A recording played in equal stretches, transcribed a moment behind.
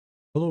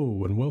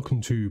Hello and welcome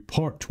to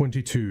part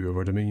 22 of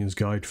our Dominion's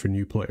Guide for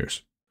New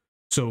Players.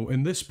 So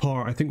in this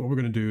part, I think what we're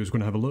going to do is we're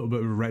going to have a little bit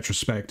of a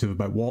retrospective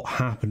about what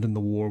happened in the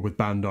war with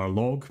Bandar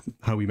Log,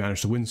 how we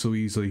managed to win so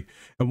easily,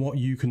 and what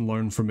you can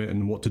learn from it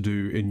and what to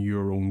do in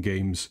your own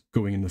games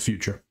going in the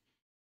future.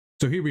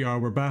 So here we are,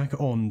 we're back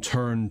on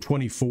turn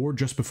 24,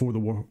 just before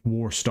the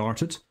war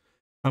started,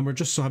 and we're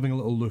just having a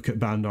little look at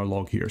Bandar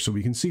Log here. So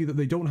we can see that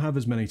they don't have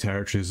as many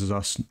territories as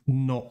us,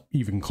 not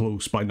even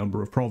close by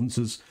number of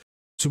provinces.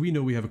 So we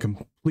know we have a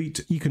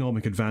complete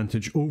economic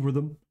advantage over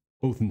them,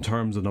 both in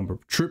terms of the number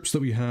of troops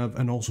that we have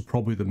and also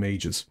probably the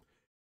mages.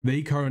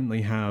 They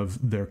currently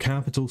have their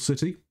capital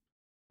city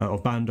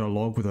of Bandar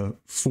Log with a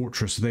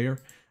fortress there,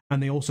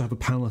 and they also have a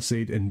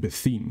palisade in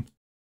Bethine.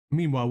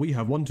 Meanwhile, we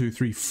have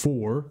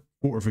 4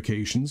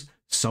 fortifications,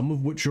 some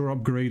of which are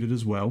upgraded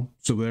as well,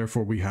 so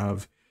therefore we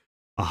have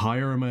a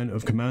higher amount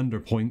of commander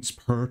points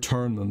per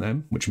turn than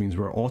them, which means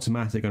we're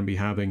automatically going to be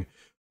having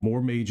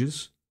more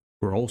mages.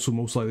 We're also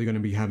most likely going to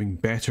be having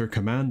better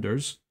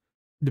commanders,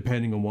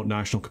 depending on what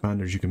national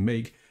commanders you can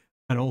make,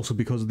 and also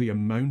because of the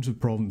amount of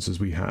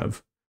provinces we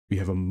have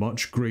a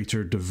much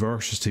greater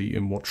diversity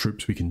in what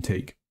troops we can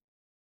take.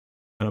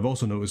 And I've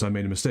also noticed I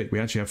made a mistake. We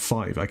actually have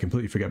 5. I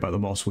completely forget about the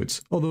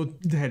Mosswoods. Although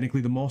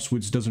technically the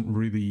Mosswoods doesn't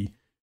really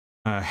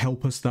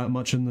help us that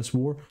much in this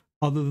war,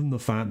 other than the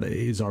fact that it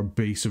is our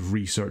base of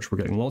research. We're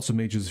getting lots of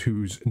mages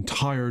whose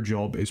entire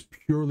job is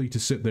purely to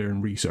sit there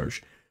and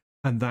research.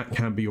 And that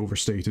can't be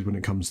overstated when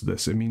it comes to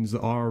this. It means that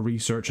our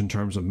research in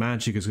terms of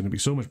magic is going to be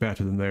so much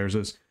better than theirs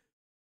is,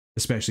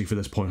 especially for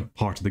this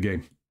part of the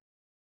game.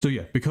 So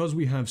yeah, because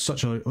we have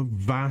such a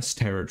vast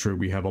territory,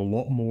 we have a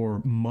lot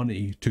more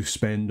money to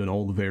spend on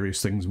all the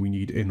various things we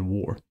need in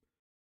war.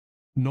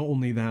 Not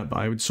only that, but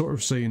I would sort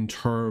of say in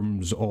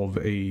terms of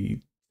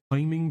a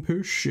timing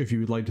push, if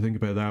you would like to think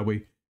about it that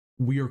way,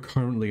 we are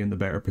currently in the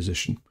better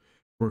position.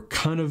 We're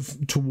kind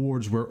of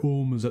towards where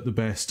Ulm is at the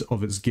best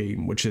of its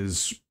game, which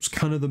is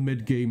kind of the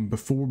mid-game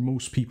before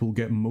most people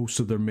get most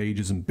of their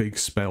mages and big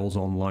spells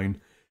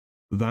online.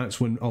 That's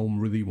when Ulm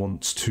really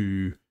wants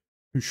to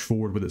push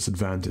forward with its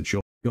advantage.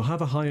 You'll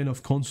have a high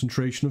enough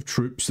concentration of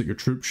troops that your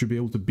troops should be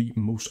able to beat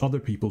most other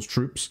people's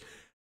troops,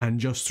 and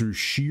just through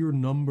sheer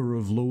number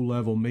of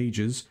low-level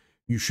mages,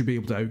 you should be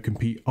able to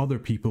outcompete other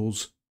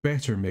people's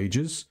better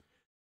mages.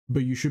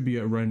 But you should be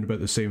at around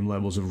about the same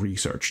levels of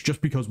research. Just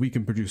because we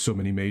can produce so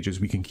many mages,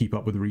 we can keep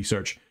up with the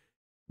research.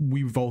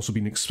 We've also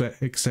been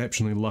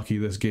exceptionally lucky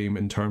this game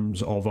in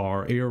terms of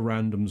our air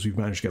randoms. We've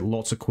managed to get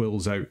lots of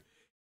quills out.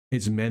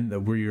 It's meant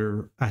that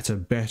we're at a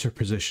better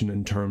position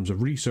in terms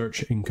of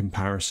research in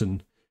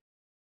comparison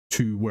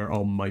to where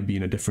Ulm might be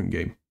in a different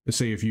game.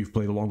 Say if you've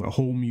played along at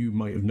home, you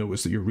might have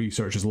noticed that your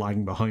research is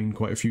lagging behind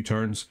quite a few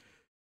turns.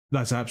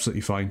 That's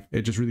absolutely fine.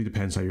 It just really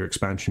depends how your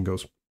expansion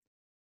goes.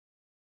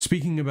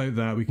 Speaking about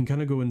that, we can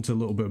kind of go into a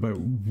little bit about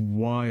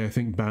why I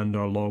think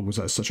Bandar Log was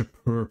at such a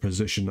poor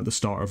position at the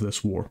start of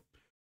this war.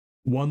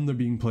 One, they're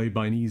being played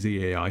by an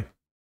easy AI.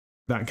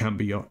 That can't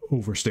be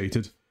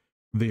overstated.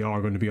 They are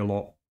going to be a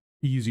lot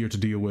easier to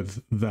deal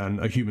with than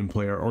a human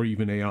player or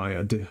even AI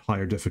at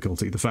higher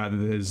difficulty. The fact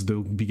that it is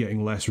they'll be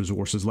getting less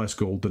resources, less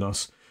gold than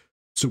us,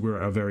 so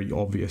we're at a very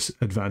obvious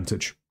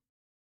advantage.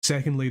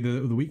 Secondly,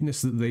 the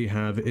weakness that they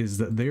have is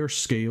that their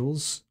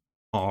scales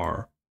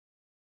are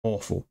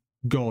awful.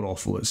 God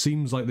awful. It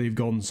seems like they've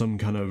gone some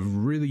kind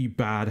of really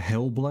bad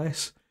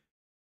Hellbless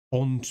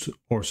or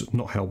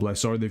not Hellbless,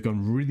 sorry, they've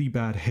gone really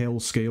bad Hell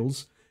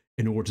scales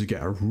in order to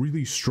get a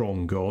really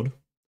strong God.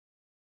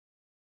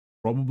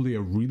 Probably a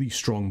really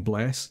strong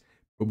Bless,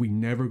 but we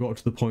never got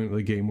to the point of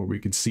the game where we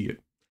could see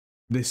it.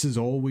 This is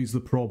always the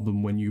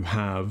problem when you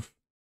have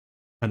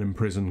an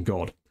imprisoned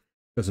God.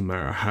 Doesn't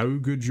matter how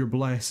good your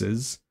Bless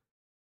is,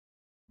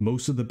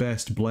 most of the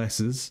best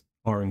Blesses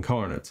are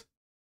incarnate.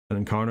 And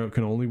incarnate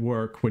can only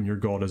work when your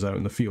god is out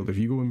in the field. If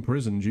you go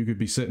imprisoned, you could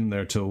be sitting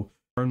there till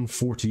turn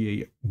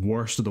 48,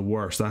 worst of the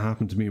worst. That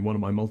happened to me in one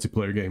of my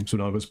multiplayer games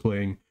when I was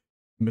playing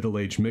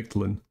middle-aged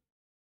Mictlan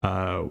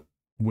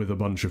with a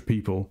bunch of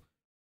people,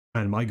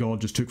 and my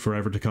god just took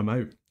forever to come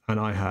out. And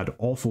I had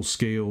awful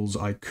scales,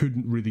 I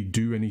couldn't really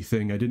do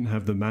anything, I didn't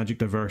have the magic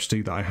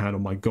diversity that I had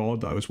on my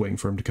god that I was waiting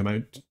for him to come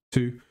out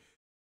to.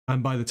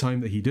 And by the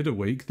time that he did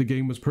awake, the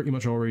game was pretty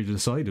much already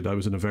decided. I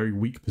was in a very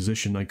weak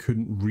position, I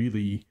couldn't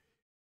really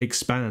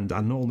expand,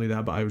 and not only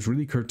that, but I was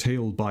really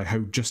curtailed by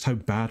just how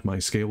bad my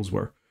scales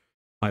were.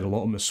 I had a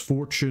lot of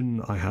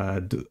misfortune, I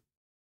had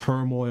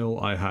turmoil,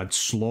 I had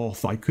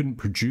sloth, I couldn't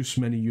produce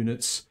many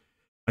units,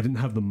 I didn't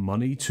have the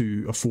money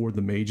to afford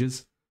the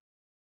mages.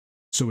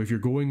 So if you're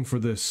going for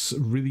this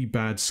really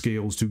bad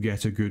scales to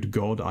get a good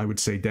god, I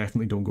would say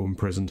definitely don't go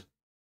imprisoned.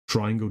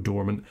 Try and go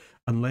dormant,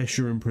 unless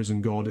your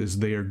imprisoned god is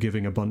there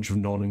giving a bunch of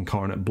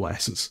non-incarnate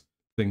blesses.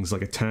 Things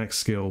like attack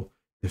skill,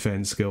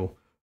 defense skill,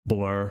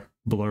 blur.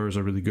 Blur is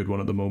a really good one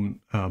at the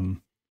moment.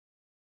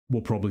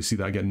 We'll probably see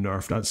that get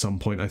nerfed at some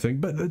point, I think.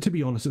 But to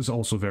be honest, it's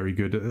also very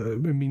good.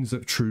 It means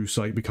that True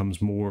Sight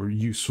becomes more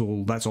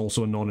useful. That's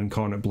also a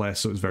non-incarnate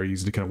bless, so it's very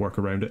easy to kind of work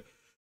around it.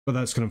 But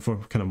that's kind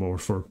of more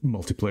for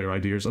multiplayer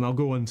ideas, and I'll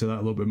go into that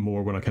a little bit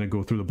more when I kind of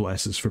go through the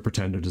blesses for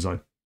Pretender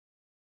design.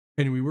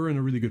 Anyway, we're in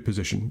a really good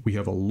position. We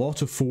have a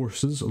lot of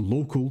forces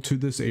local to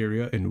this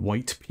area in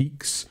White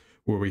Peaks,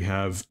 where we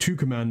have 2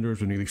 commanders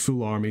with nearly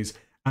full armies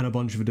and a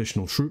bunch of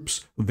additional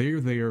troops. They're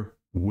there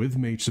with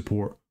mage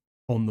support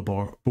on the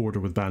border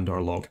with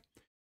Bandar Log.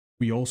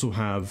 We also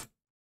have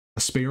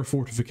a spare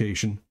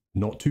fortification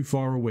not too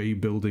far away,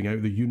 building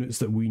out the units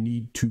that we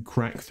need to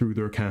crack through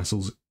their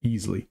castles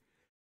easily.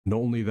 Not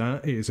only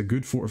that, it is a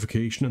good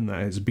fortification and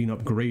that has been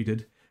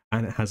upgraded,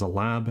 and it has a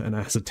lab and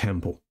it has a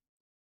temple.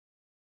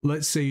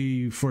 Let's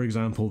say, for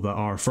example, that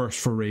our first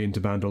foray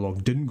into Bandar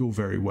Log didn't go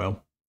very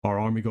well. Our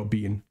army got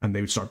beaten and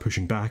they would start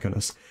pushing back on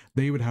us.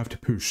 They would have to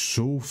push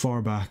so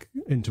far back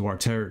into our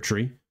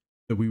territory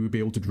that we would be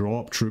able to draw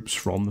up troops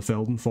from the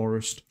Felden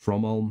Forest,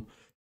 from Ulm,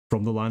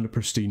 from the Land of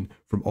Pristine,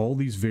 from all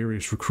these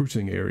various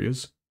recruiting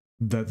areas,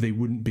 that they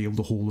wouldn't be able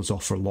to hold us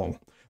off for long.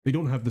 They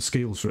don't have the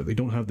scales for it, they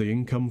don't have the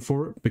income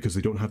for it, because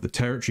they don't have the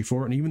territory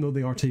for it, and even though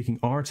they are taking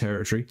our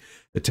territory,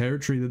 the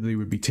territory that they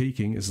would be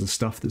taking is the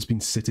stuff that's been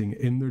sitting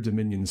in their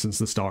dominion since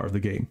the start of the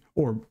game,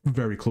 or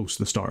very close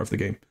to the start of the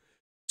game.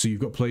 So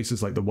you've got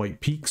places like the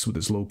White Peaks with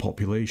its low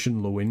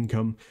population, low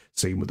income,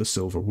 same with the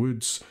Silver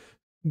Woods.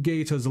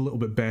 Gaeta's a little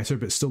bit better,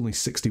 but still only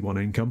 61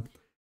 income.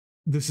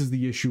 This is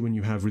the issue when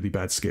you have really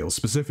bad scales.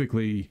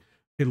 Specifically,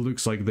 it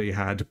looks like they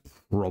had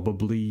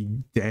probably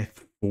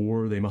Death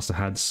 4, they must have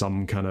had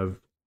some kind of,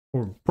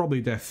 or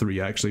probably Death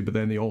 3 actually, but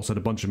then they also had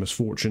a bunch of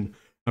Misfortune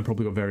and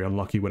probably got very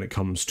unlucky when it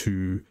comes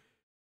to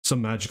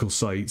some magical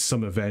sites,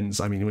 some events.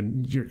 I mean,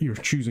 when you're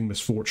choosing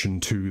Misfortune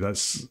 2,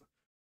 that's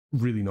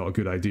really not a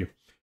good idea.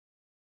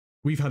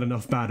 We've had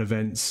enough bad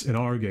events in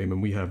our game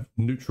and we have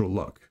neutral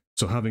luck,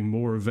 so having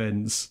more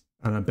events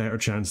and a better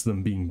chance of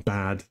them being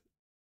bad,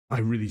 I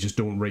really just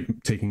don't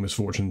rate taking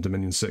Misfortune in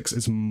Dominion 6.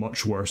 It's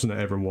much worse than it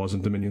ever was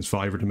in Dominions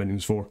 5 or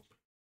Dominions 4.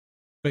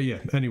 But yeah,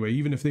 anyway,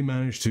 even if they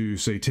manage to,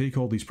 say, take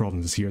all these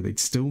provinces here, they'd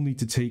still need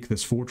to take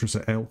this fortress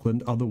at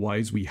Elkland.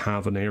 Otherwise, we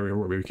have an area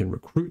where we can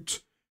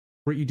recruit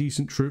pretty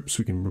decent troops.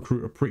 We can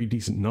recruit a pretty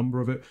decent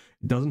number of it.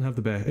 It doesn't have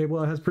the best,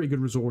 well, it has pretty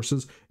good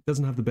resources. It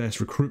doesn't have the best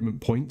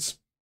recruitment points.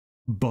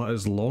 But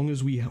as long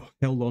as we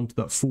held on to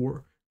that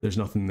fort, there's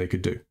nothing they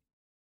could do.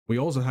 We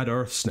also had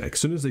Earthsnake. As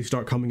soon as they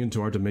start coming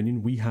into our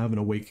dominion, we have an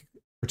awake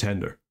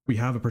pretender. We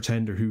have a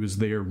pretender who is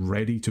there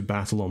ready to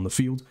battle on the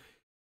field.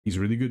 He's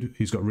really good.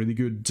 He's got really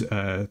good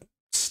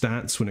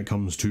stats when it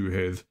comes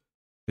to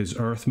his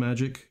earth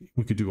magic.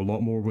 We could do a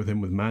lot more with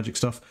him with magic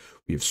stuff.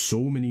 We have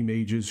so many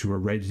mages who are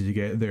ready to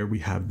get there. We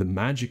have the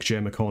magic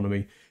gem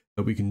economy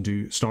that we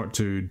can start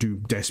to do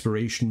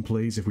desperation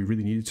plays if we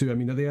really needed to. I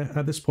mean,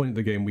 at this point in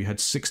the game, we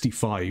had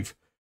 65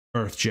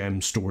 earth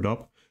gems stored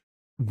up.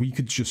 We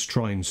could just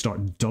try and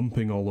start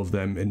dumping all of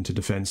them into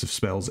defensive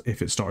spells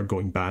if it started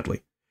going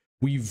badly.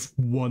 We've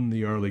won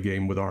the early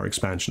game with our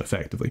expansion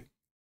effectively.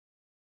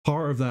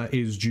 Part of that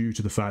is due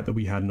to the fact that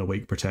we had an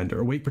Awake Pretender.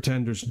 Awake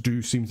Pretenders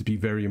do seem to be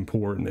very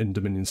important in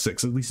Dominion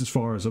 6, at least as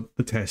far as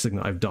the testing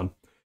that I've done.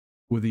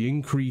 With the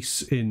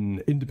increase in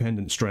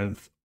independent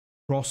strength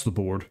across the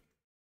board,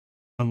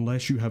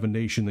 unless you have a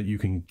nation that you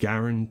can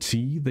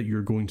guarantee that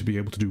you're going to be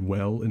able to do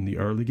well in the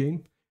early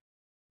game,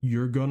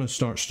 you're going to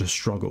start to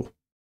struggle,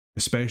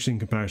 especially in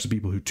comparison to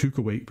people who took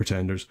Awake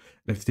Pretenders.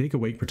 And if they take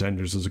Awake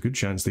Pretenders, there's a good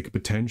chance they could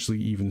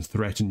potentially even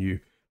threaten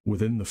you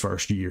within the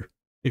first year.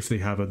 If they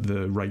have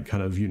the right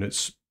kind of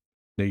units,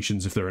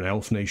 nations, if they're an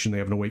elf nation, they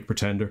have an Awake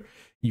Pretender,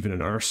 even an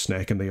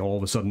Earthsnake, and they all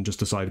of a sudden just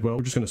decide, well,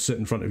 we're just going to sit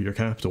in front of your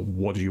capital,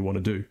 what do you want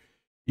to do?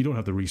 You don't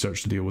have the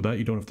research to deal with that,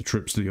 you don't have the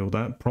troops to deal with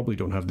that, probably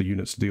don't have the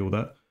units to deal with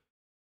that,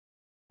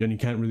 and you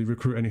can't really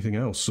recruit anything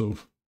else, so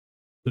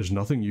there's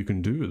nothing you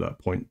can do at that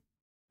point.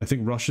 I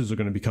think rushes are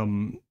going to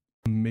become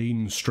a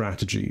main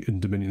strategy in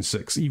Dominion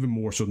 6, even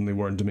more so than they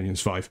were in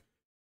Dominions 5.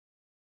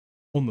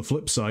 On the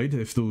flip side,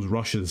 if those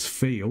rushes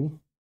fail,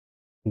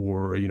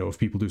 or, you know, if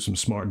people do some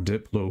smart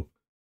diplo,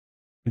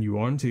 and you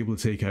aren't able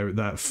to take out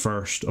that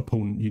first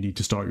opponent you need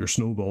to start your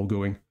snowball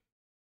going,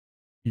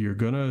 you're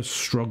gonna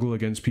struggle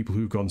against people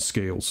who've gone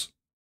scales.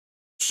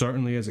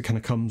 Certainly as it kind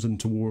of comes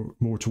into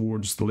more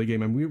towards the late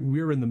game, and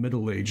we're in the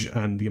middle age,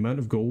 and the amount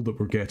of gold that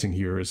we're getting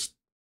here is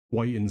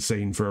quite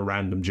insane for a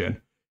random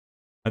gen.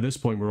 At this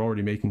point, we're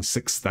already making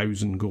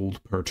 6,000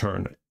 gold per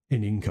turn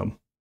in income.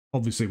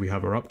 Obviously, we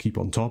have our upkeep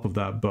on top of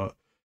that, but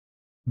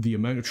the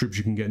amount of troops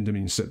you can get in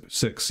Dominion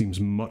 6 seems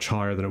much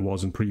higher than it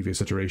was in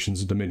previous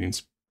iterations of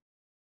Dominions.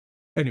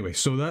 Anyway,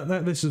 so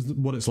this is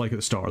what it's like at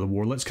the start of the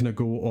war. Let's kind of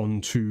go on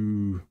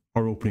to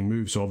our opening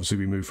move. So obviously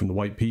we moved from the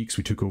White Peaks,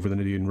 we took over the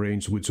Nidian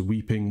Range, the Woods of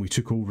Weeping, we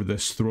took over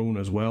this throne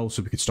as well,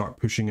 so we could start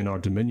pushing in our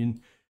Dominion.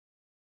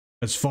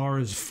 As far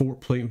as fort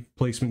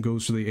placement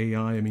goes for the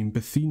AI, I mean,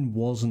 Bethune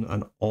wasn't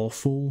an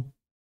awful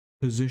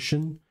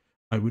position.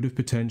 I would have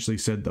potentially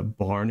said that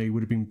Barney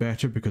would have been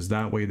better, because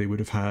that way they would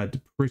have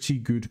had pretty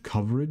good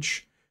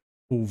coverage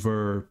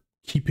over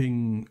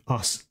keeping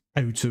us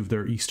out of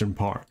their eastern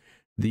part.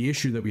 The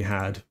issue that we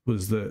had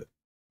was that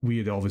we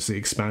had obviously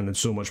expanded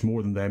so much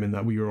more than them, in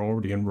that we were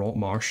already in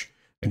Rotmarsh.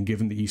 and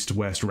given the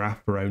east-to-west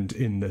wraparound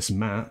in this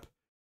map,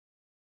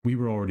 we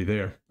were already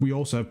there. We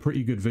also have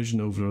pretty good vision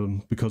over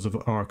them because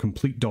of our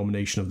complete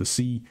domination of the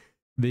sea.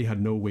 They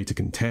had no way to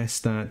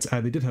contest that.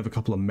 They did have a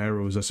couple of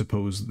Merrows, I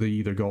suppose. They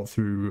either got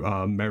through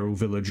Merrow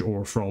village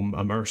or from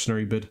a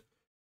mercenary bid.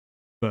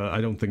 But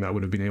I don't think that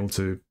would have been able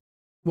to...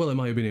 Well, it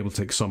might have been able to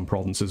take some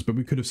provinces, but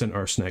we could have sent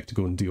Ursnek to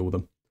go and deal with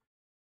them.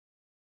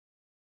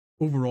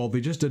 Overall,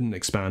 they just didn't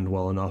expand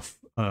well enough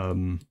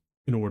in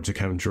order to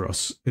counter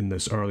us in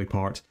this early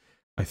part.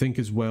 I think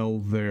as well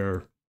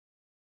their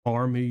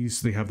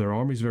armies, they have their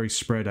armies very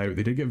spread out.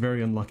 They did get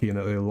very unlucky in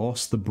that they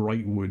lost the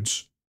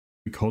Brightwoods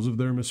because of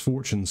their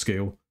misfortune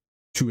scale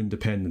to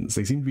independence.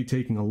 They seem to be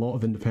taking a lot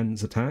of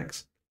independence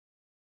attacks,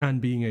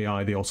 and being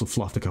AI, they also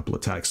fluffed a couple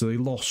of attacks, so they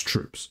lost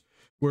troops.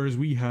 Whereas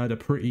we had a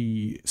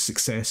pretty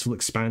successful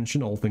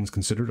expansion, all things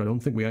considered. I don't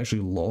think we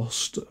actually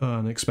lost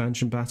an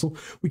expansion battle.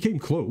 We came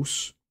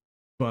close,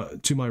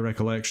 but to my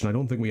recollection, I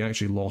don't think we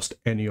actually lost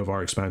any of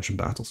our expansion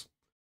battles.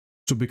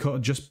 So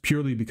just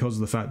purely because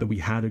of the fact that we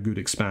had a good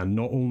expand,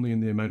 not only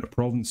in the amount of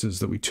provinces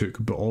that we took,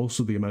 but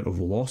also the amount of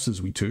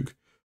losses we took,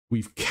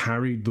 we've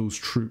carried those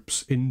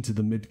troops into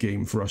the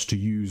mid-game for us to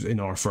use in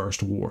our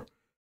first war.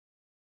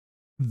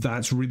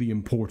 That's really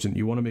important.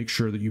 You want to make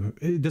sure that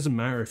it doesn't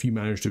matter if you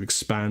manage to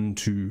expand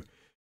to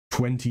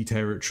 20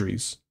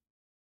 territories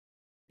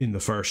in the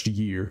first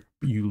year,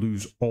 you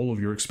lose all of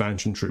your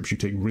expansion troops, you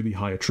take really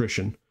high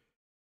attrition,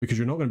 because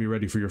you're not going to be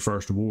ready for your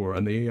first war,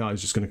 and the AI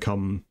is just going to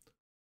come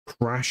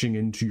crashing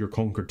into your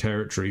conquered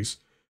territories,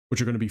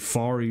 which are going to be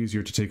far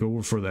easier to take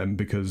over for them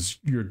because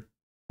your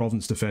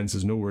province defense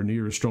is nowhere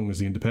near as strong as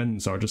the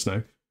independents are just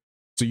now.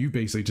 So you've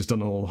basically just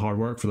done all the hard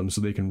work for them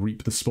so they can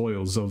reap the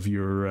spoils of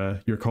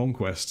your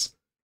conquests.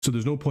 So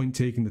there's no point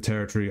taking the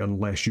territory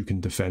unless you can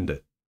defend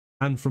it.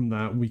 And from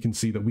that, we can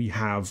see that we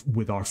have,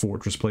 with our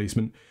fortress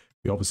placement,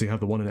 we obviously have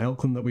the one in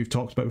Elkland that we've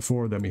talked about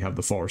before, then we have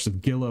the Forest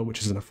of Gila,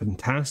 which is in a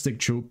fantastic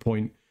choke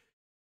point,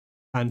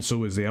 and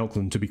so is the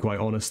Elkland, to be quite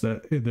honest,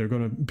 that they're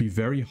going to be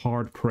very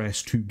hard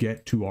pressed to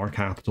get to our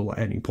capital at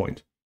any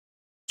point.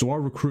 So our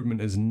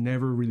recruitment is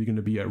never really going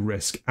to be at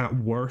risk. At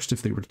worst,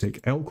 if they were to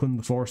take Elkland,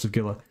 the Forest of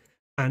Gila,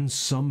 and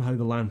somehow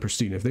the Land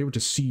Pristine, if they were to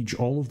siege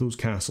all of those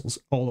castles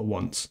all at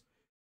once,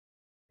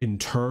 in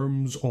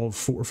terms of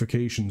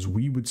fortifications,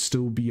 we would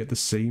still be at the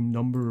same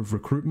number of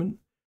recruitment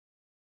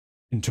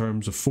in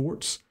terms of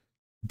forts,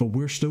 but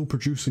we're still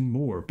producing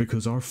more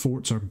because our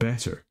forts are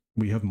better.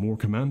 We have more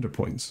commander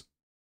points.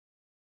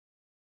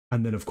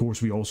 And then, of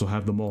course, we also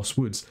have the Moss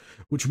Woods,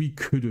 which we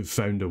could have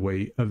found a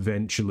way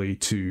eventually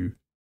to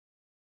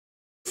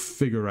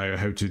figure out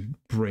how to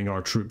bring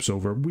our troops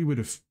over. We would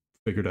have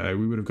figured it out.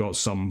 We would have got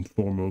some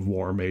form of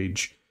war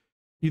mage,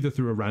 either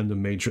through a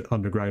random mage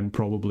underground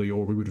probably,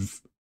 or we would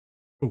have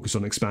focused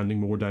on expanding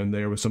more down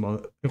there with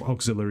some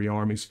auxiliary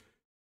armies,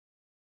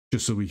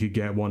 just so we could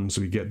get one,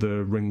 so we get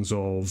the rings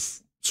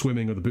of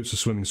swimming, or the boots of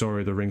swimming,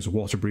 sorry, the rings of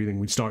water breathing.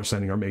 We'd start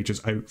sending our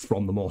mages out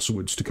from the Moss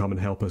Woods to come and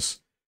help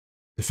us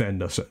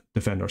defend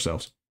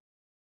ourselves.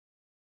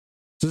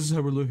 So this is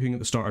how we're looking at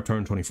the start of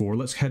turn 24.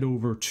 Let's head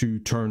over to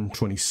turn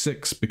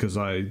 26, because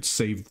I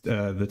saved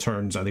the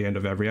turns at the end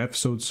of every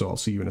episode, so I'll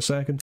see you in a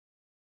second.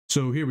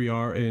 So here we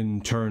are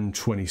in turn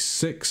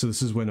 26. So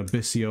this is when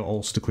Abyssia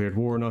also declared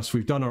war on us.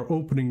 We've done our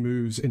opening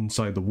moves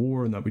inside the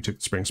war, and that we took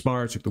the Spring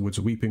Spire, took the Woods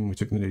of Weeping, we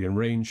took the Nidian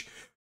Range.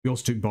 We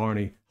also took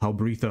Barney,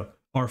 Halbretha.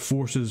 Our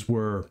forces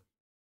were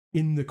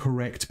in the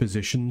correct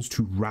positions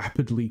to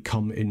rapidly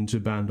come into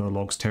Bandar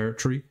Log's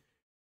territory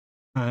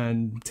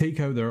and take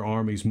out their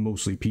armies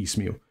mostly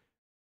piecemeal.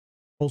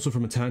 Also,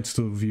 from a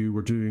tactical view,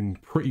 we're doing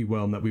pretty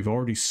well in that we've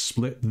already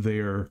split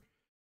their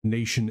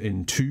nation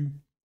in two,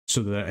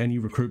 so that any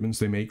recruitments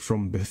they make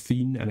from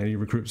Bethine and any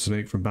recruitments they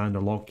make from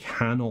Bandar Log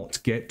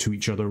cannot get to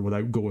each other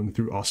without going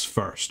through us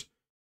first.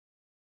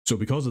 So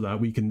because of that,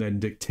 we can then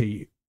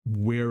dictate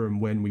where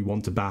and when we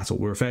want to battle.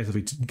 We're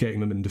effectively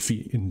getting them in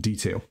defeat in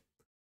detail.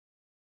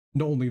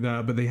 Not only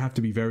that, but they have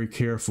to be very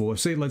careful.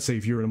 Let's say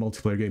if you're in a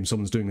multiplayer game,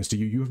 someone's doing this to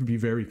you, you have to be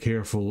very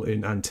careful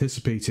in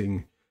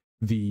anticipating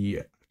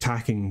the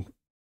attacking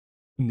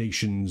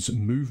nation's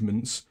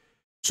movements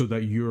so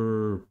that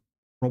you're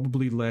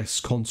probably less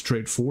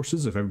concentrated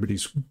forces. If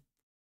everybody's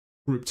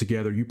grouped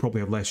together, you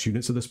probably have less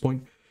units at this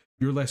point.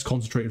 Your less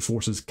concentrated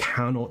forces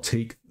cannot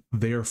take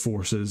their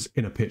forces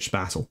in a pitched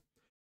battle.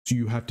 So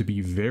you have to be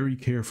very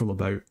careful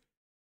about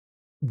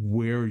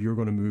where you're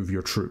going to move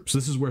your troops.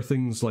 This is where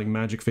things like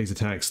magic phase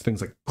attacks,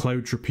 things like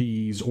cloud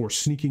trapeze or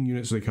sneaking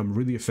units become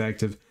really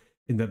effective,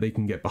 in that they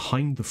can get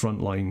behind the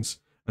front lines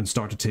and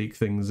start to take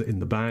things in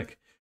the back,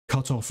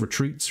 cut off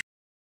retreats.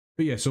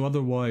 But yeah, so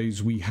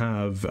otherwise we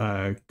have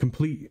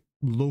complete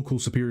local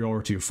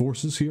superiority of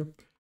forces here.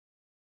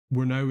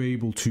 We're now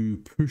able to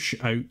push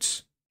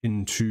out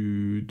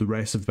into the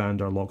rest of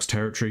Bandar Log's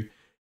territory,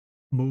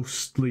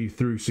 mostly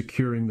through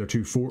securing their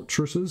two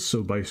fortresses.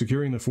 So by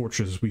securing the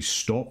fortresses, we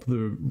stop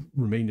the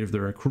remainder of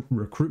their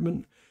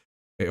recruitment.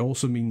 It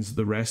also means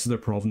the rest of their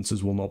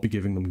provinces will not be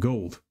giving them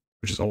gold,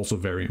 which is also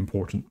very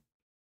important.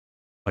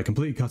 By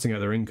completely cutting out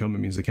their income, it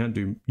means they can't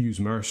use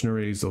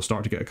mercenaries, they'll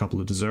start to get a couple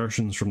of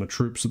desertions from the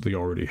troops that they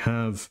already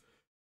have.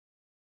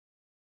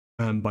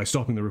 And by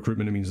stopping the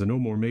recruitment, it means there are no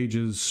more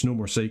mages, no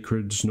more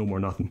sacreds, no more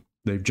nothing.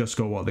 They've just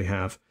got what they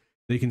have.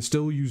 They can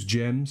still use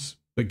gems,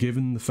 but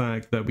given the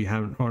fact that we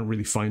aren't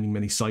really finding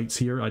many sites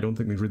here, I don't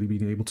think they've really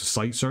been able to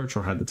site search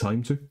or had the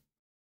time to.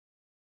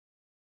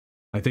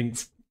 I think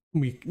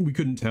we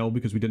couldn't tell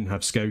because we didn't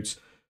have scouts,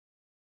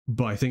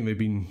 but I think they've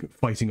been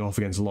fighting off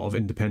against a lot of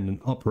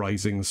independent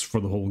uprisings for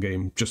the whole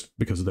game just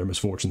because of their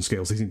misfortune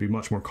scales. They seem to be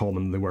much more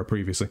common than they were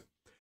previously.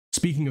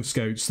 Speaking of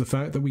scouts, the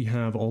fact that we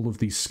have all of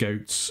these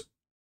scouts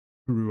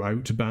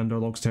throughout Bandar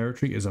Log's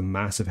territory is a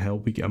massive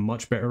help. We get a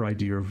much better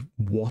idea of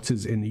what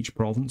is in each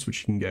province,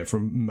 which you can get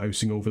from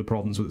mousing over the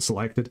province with it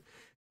selected.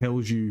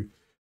 Tells you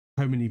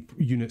how many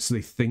units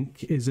they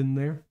think is in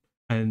there.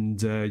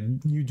 And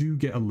you do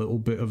get a little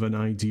bit of an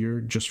idea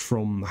just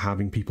from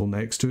having people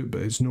next to it,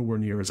 but it's nowhere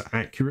near as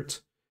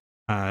accurate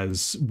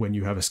as when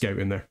you have a scout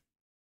in there.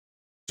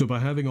 So by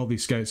having all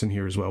these scouts in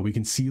here as well, we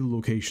can see the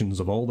locations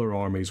of all their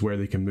armies where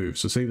they can move.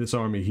 So say this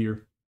army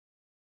here,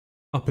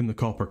 up in the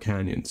Copper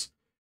Canyons.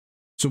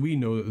 So we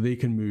know that they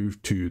can move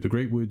to the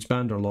Great Woods,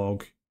 Bandar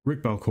Log,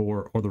 Rick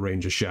Balcour, or the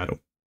Range of Shadow.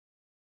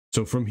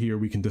 So from here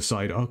we can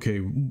decide, okay,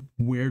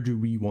 where do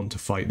we want to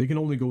fight? They can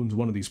only go into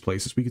one of these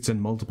places. We could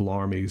send multiple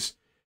armies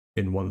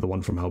in the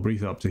one from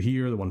Halbreatha up to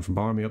here, the one from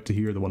Barmy up to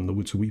here, the one in the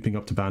Woods of Weeping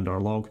up to Bandar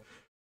Log.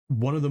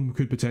 One of them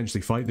could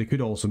potentially fight. They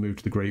could also move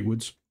to the Great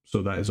Woods,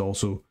 so that is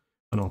also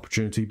an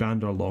opportunity.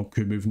 Bandar Log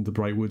could move into the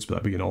Bright Woods, but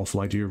that'd be an awful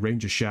idea.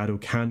 Range of Shadow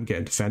can't get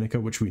into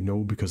Fenica, which we know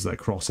because that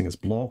crossing is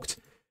blocked.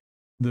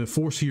 The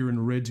force here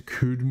in Rid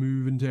could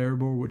move into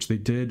Erebor, which they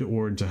did,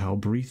 or into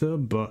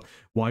Halbreatha, but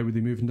why would they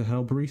move into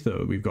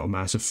Halbreatha? We've got a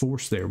massive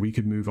force there. We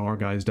could move our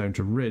guys down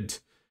to Rid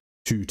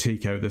to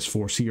take out this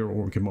force here,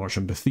 or we can march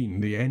on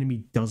Bethine. The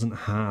enemy doesn't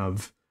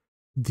have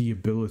the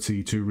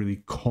ability to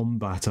really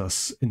combat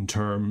us in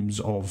terms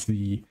of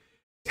the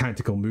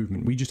tactical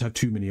movement. We just have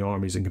too many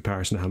armies in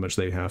comparison to how much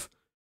they have.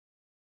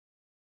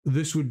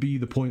 This would be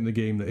the point in the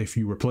game that if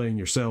you were playing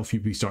yourself,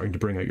 you'd be starting to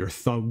bring out your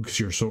thugs,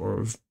 your sort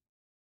of...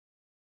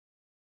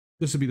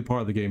 This would be the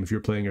part of the game, if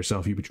you're playing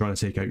yourself, you'd be trying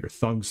to take out your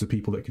thugs, the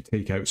people that could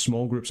take out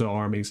small groups of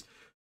armies,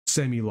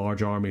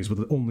 semi-large armies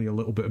with only a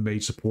little bit of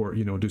mage support,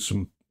 you know, do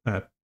some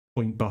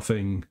point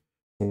buffing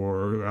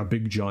for a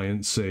big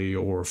giant, say,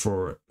 or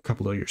for a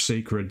couple of your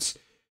sacreds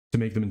to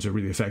make them into a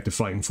really effective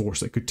fighting force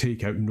that could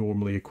take out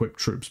normally equipped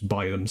troops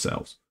by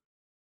themselves.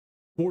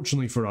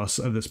 Fortunately for us,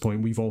 at this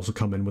point, we've also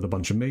come in with a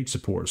bunch of mage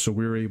support, so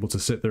we're able to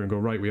sit there and go,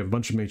 right, we have a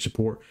bunch of mage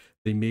support.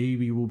 They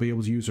maybe will be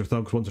able to use their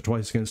thugs once or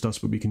twice against us,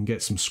 but we can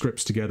get some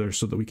scripts together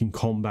so that we can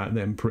combat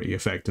them pretty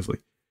effectively.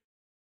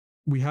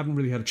 We haven't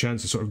really had a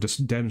chance to sort of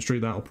just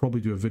demonstrate that. I'll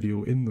probably do a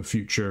video in the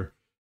future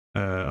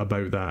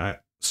about that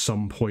at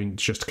some point,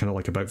 just kind of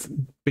like about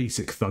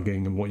basic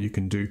thugging and what you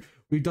can do.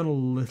 We've done a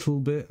little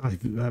bit, I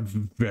have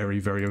very,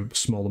 very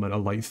small amount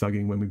of light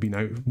thugging when we've been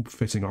out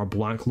fitting our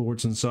Black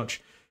Lords and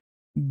such.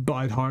 But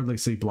I'd hardly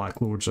say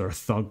Black Lords are a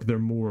thug. They're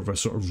more of a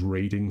sort of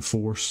raiding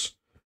force.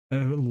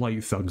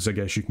 Light thugs, I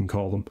guess you can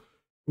call them.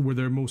 Where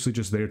they're mostly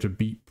just there to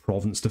beat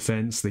province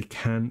defense. They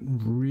can't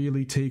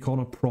really take on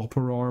a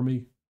proper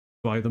army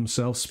by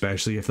themselves,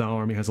 especially if that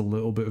army has a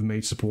little bit of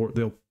mage support.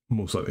 They'll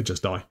most likely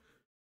just die.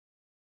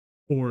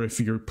 Or if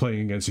you're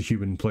playing against a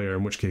human player,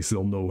 in which case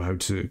they'll know how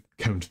to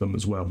counter them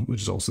as well,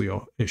 which is also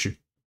the issue.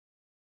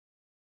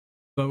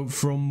 But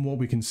from what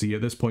we can see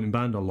at this point in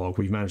Bandar Log,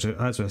 we've managed to,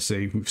 as I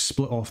say, we've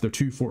split off their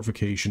two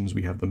fortifications.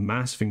 We have the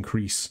massive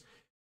increase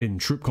in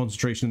troop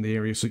concentration in the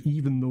area. So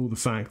even though the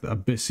fact that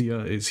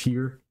Abyssia is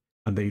here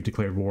and they've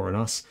declared war on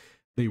us,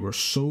 they were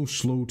so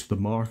slow to the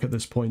mark at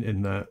this point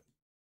in that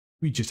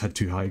we just had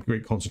too high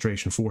great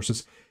concentration of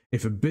forces.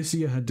 If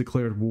Abyssia had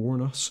declared war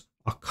on us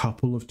a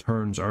couple of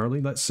turns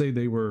early, let's say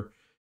they were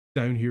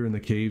down here in the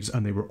caves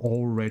and they were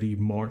already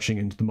marching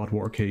into the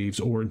Mudwater Caves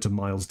or into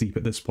Miles Deep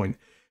at this point,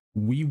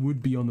 we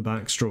would be on the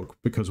backstroke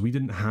because we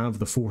didn't have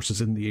the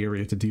forces in the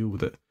area to deal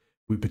with it.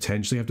 We'd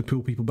potentially have to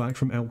pull people back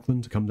from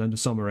Elkland to come down to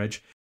Summer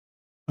Edge.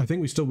 I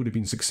think we still would have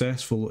been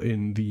successful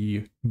in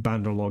the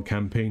Bandar Log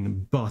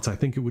campaign, but I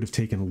think it would have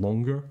taken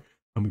longer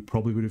and we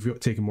probably would have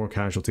taken more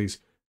casualties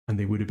and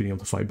they would have been able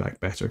to fight back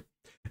better.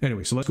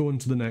 Anyway, so let's go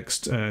into the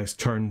next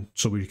turn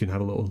so we can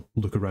have a little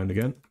look around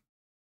again.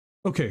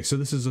 Okay, so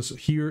this is us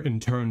here in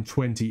turn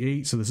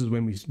 28, so this is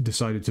when we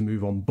decided to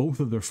move on both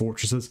of their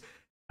fortresses.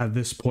 At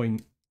this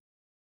point,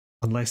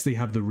 unless they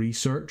have the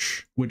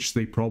research, which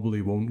they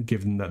probably won't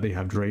given that they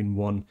have Drain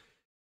 1,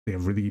 they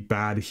have really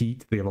bad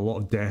heat, they have a lot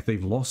of death,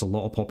 they've lost a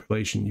lot of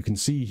population. You can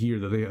see here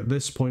that they, at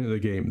this point of the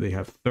game, they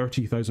have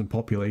 30,000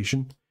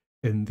 population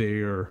in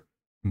their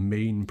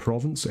main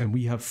province, and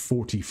we have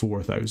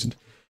 44,000.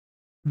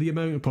 The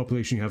amount of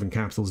population you have in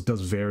capitals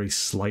does vary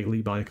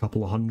slightly by a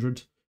couple of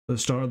hundred at the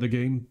start of the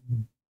game,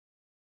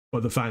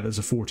 but the fact that there's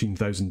a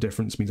 14,000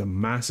 difference means a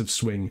massive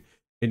swing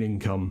in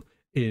income,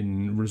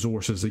 in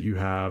resources that you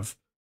have.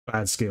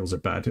 Bad scales are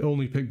bad.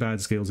 Only pick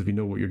bad scales if you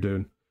know what you're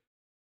doing.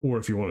 Or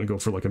if you want to go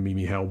for like a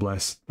Mimi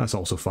Hellbless, that's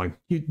also fine.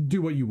 You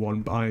do what you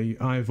want, but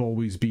I've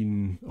always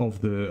been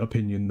of the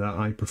opinion that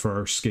I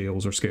prefer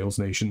Scales or Scales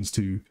Nations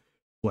to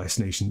Bless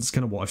Nations. It's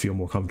kind of what I feel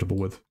more comfortable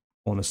with,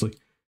 honestly.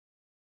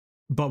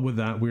 But with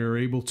that, we're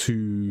able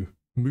to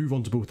move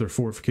on to both their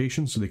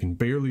fortifications, so they can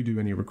barely do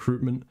any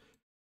recruitment.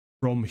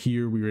 From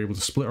here, we were able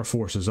to split our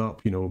forces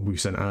up. You know, we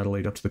sent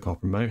Adelaide up to the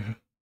Copper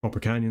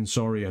Canyon,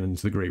 and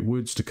into the Great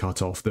Woods to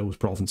cut off those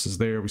provinces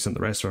there. We sent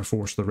the rest of our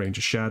force to the Range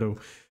of Shadow. We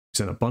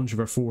sent a bunch of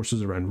our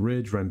forces around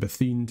Ridge, around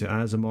Bethine to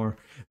Azamar.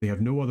 They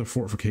have no other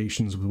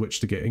fortifications with which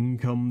to get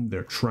income.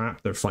 They're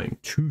trapped. They're fighting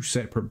two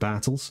separate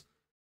battles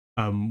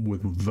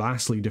with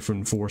vastly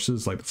different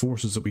forces. Like the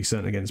forces that we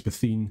sent against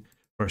Bethine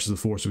versus the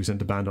force we sent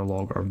to Bandar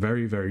Log are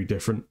very, very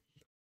different.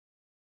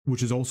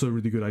 Which is also a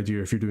really good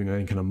idea if you're doing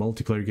any kind of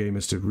multiplayer game,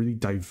 is to really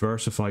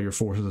diversify your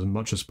forces as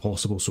much as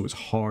possible so it's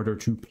harder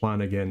to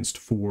plan against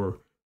for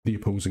the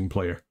opposing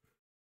player.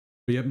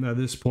 But yep, at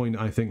this point,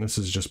 I think this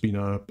has just been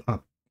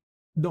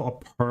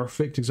not a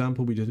perfect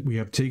example. We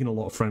have taken a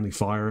lot of friendly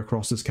fire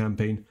across this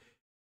campaign.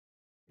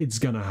 It's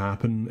gonna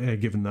happen,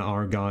 given that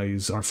our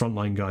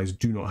frontline guys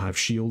do not have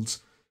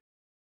shields.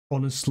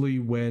 Honestly,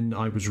 when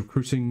I was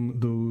recruiting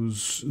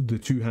the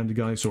two-handed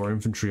guys, so our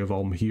infantry of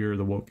Ulm here,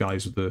 the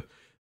guys with the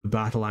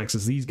battle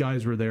axes, these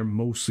guys were there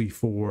mostly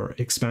for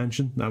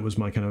expansion. That was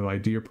my kind of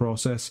idea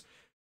process.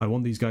 I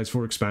want these guys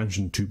for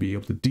expansion to be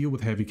able to deal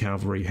with heavy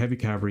cavalry. Heavy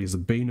cavalry is the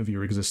bane of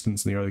your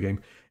existence in the early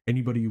game.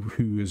 Anybody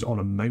who is on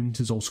a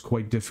mount is also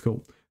quite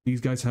difficult.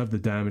 These guys have the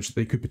damage that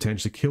they could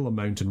potentially kill a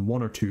mount in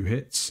 1 or 2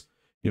 hits,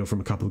 you know,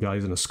 from a couple of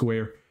guys in a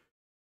square.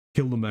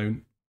 Kill the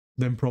mount,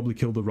 then probably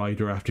kill the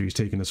rider after he's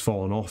taken his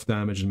fallen off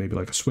damage and maybe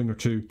like a swing or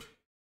 2.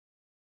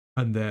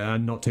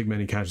 And not take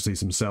many casualties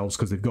themselves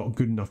because they've got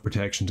good enough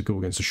protection to go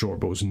against the short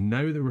bows.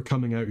 Now that we're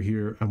coming out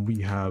here and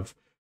we have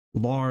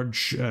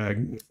large,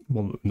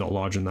 well, not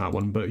large in that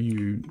one, but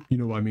you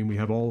know what I mean, we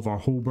have all of our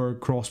Holberg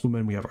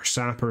crossbowmen, we have our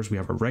sappers, we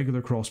have our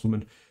regular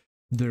crossbowmen.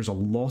 There's a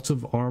lot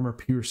of armor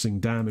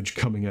piercing damage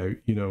coming out.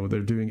 You know,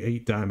 they're doing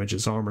 8 damage,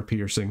 it's armor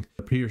piercing.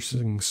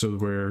 So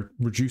we're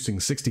reducing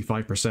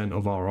 65%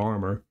 of our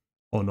armor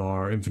on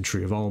our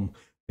infantry of Ulm.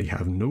 They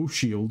have no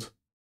shield.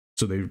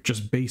 So they're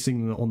just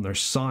basing it on their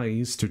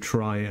size to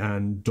try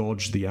and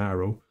dodge the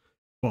arrow.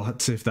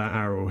 But if that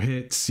arrow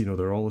hits, you know,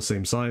 they're all the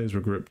same size,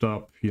 we're grouped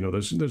up, you know,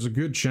 there's a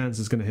good chance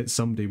it's going to hit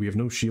somebody. We have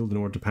no shield in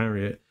order to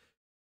parry it.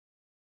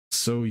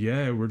 So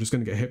yeah, we're just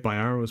going to get hit by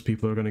arrows.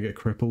 People are going to get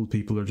crippled.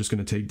 People are just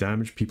going to take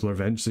damage. People are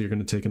eventually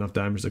going to take enough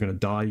damage, they're going to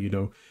die, you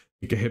know.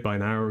 You get hit by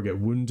an arrow, get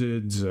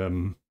wounded,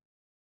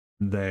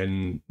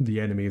 then the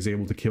enemy is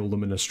able to kill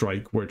them in a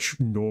strike, which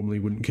normally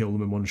wouldn't kill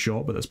them in one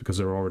shot, but that's because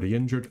they're already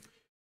injured.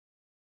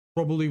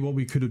 Probably what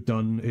we could have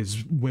done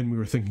is, when we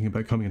were thinking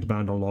about coming into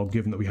Bandar Log,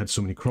 given that we had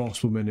so many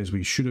crossbowmen, is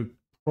we should have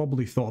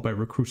probably thought about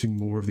recruiting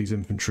more of these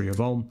infantry of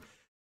Ulm.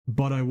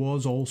 But I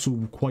was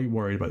also quite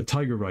worried about the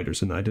Tiger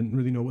Riders, and I didn't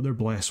really know what their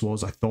bless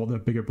was. I thought their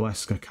bigger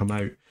bless could come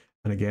out.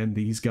 And again,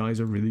 these guys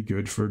are really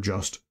good for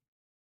just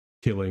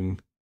killing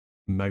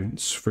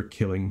mounts, for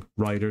killing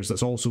riders.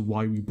 That's also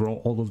why we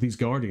brought all of these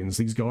Guardians.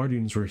 These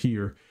Guardians were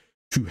here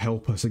to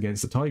help us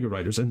against the Tiger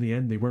Riders. In the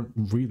end, they weren't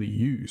really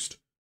used,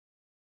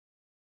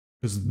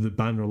 because the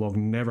Bandar Log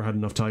never had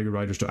enough Tiger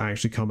Riders to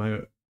actually come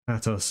out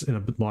at us in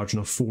a large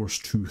enough force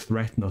to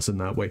threaten us in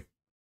that way.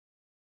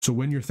 So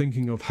when you're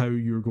thinking of how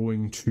you're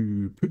going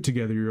to put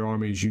together your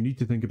armies, you need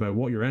to think about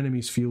what your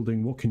enemy's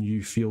fielding, what can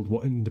you field,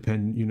 what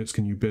independent units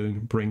can you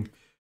bring,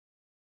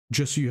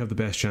 just so you have the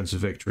best chance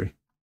of victory.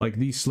 Like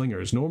these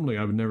slingers, normally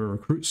I would never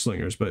recruit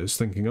slingers, but it's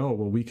thinking, oh,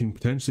 well, we can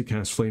potentially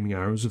cast flaming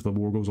arrows if the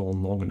war goes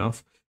on long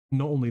enough.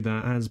 Not only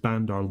that, as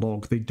Bandar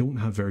Log, they don't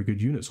have very good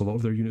units. A lot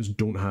of their units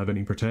don't have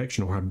any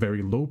protection, or have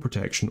very low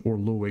protection or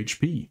low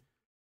HP.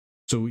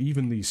 So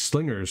even these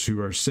slingers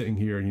who are sitting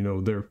here, you know,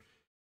 their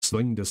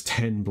sling does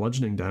 10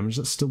 bludgeoning damage,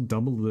 that's still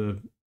double the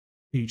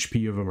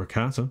HP of a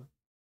Mercata.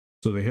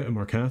 So they hit a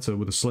Mercata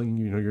with a sling,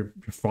 you know, you're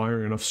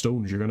firing enough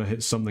stones, you're going to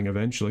hit something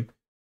eventually.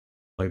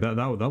 Like that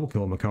will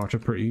kill a Mercata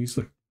pretty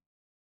easily.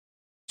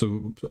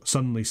 So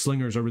suddenly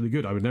slingers are really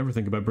good. I would never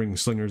think about bringing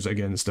slingers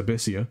against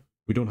Abyssia.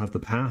 We don't have the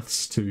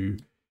paths to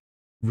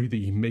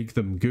really make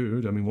them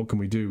good. I mean, what can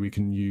we do? We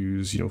can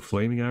use, you know,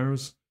 flaming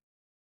arrows.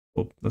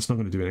 Well, that's not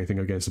going to do anything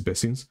against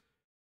Abyssians.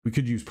 We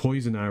could use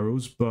poison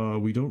arrows, but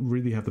we don't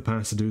really have the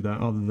paths to do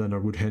that other than our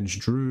Woodhenge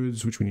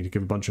Druids, which we need to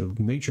give a bunch of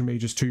nature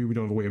mages to. We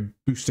don't have a way of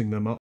boosting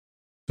them up.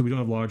 So we don't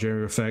have large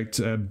area effect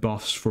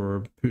buffs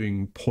for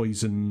putting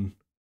poison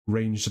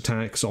ranged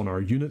attacks on our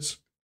units.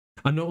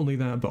 And not only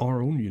that, but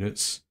our own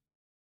units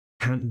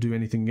can't do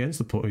anything against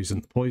the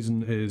poison.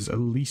 Poison is at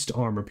least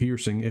armor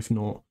piercing, if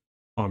not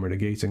armor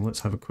negating.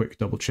 Let's have a quick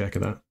double check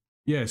of that.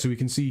 Yeah, so we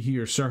can see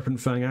here Serpent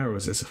Fang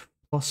arrows. It's a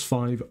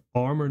 +5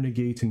 armor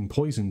negating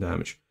poison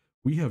damage.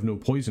 We have no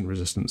poison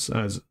resistance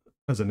as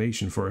a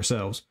nation for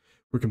ourselves.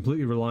 We're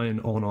completely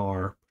reliant on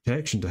our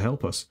protection to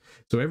help us.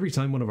 So every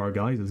time one of our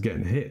guys is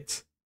getting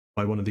hit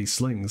by one of these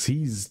slings,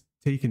 he's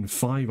taking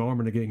 5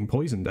 armor negating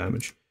poison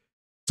damage.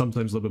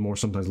 Sometimes a little bit more,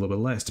 sometimes a little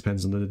bit less,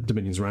 depends on the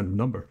Dominion's random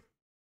number.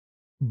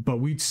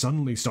 but we'd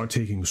suddenly start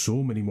taking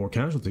so many more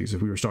casualties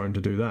if we were starting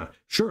to do that.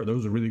 Sure,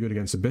 those are really good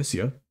against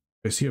Abyssia.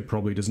 Abyssia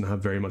probably doesn't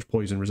have very much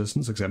poison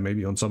resistance, except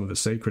maybe on some of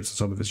its sacreds and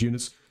some of its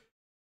units.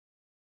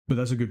 But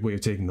that's a good way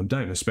of taking them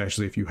down,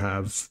 especially if you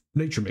have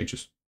nature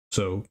mages.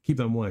 So keep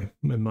that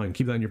in mind.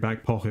 Keep that in your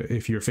back pocket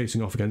if you're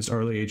facing off against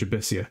early age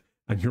Abyssia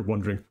and you're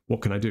wondering,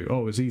 what can I do?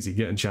 Oh, it's easy,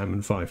 get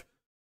enchantment 5.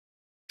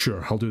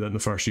 Sure, I'll do that in the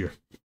first year.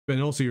 But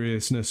in all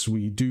seriousness,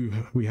 we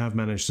have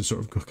managed to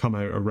sort of come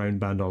out around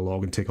Bandar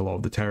Log and take a lot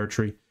of the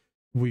territory.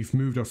 We've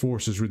moved our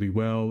forces really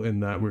well in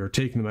that we're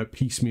taking them out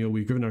piecemeal.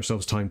 We've given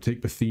ourselves time to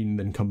take Bethine,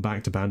 then come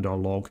back to Bandar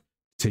Log,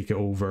 take it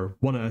over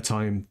one at a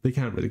time. They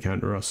can't really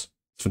counter us.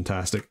 It's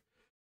fantastic.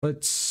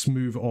 Let's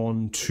move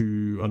on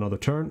to another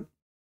turn.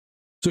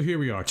 So here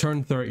we are,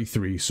 turn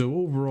 33. So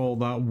overall,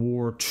 that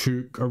war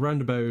took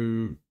around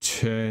about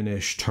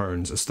 10-ish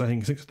turns. I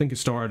think it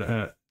started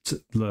at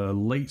the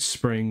late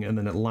spring and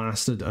then it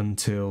lasted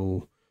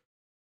until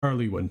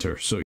early winter.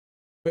 So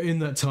in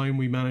that time,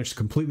 we managed to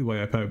completely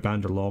wipe out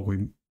Bandar Log.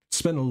 We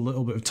spent a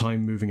little bit of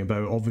time moving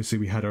about. Obviously,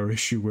 we had our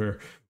issue where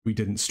we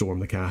didn't storm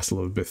the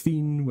castle of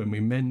Bethine when we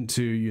meant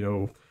to, you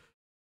know.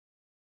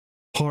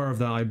 Part of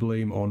that I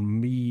blame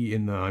on me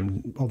in that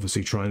I'm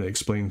obviously trying to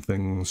explain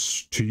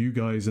things to you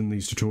guys in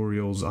these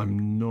tutorials.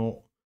 I'm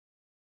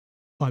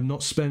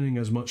not spending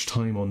as much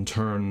time on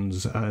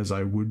turns as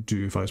I would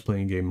do if I was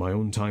playing a game my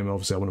own time.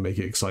 Obviously I want to make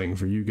it exciting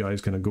for you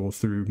guys, kind of go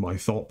through my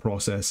thought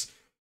process.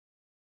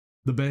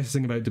 The best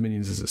thing about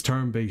Dominions is it's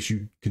turn-based.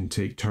 You can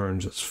take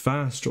turns as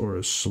fast or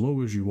as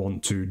slow as you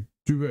want to.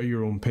 Do it at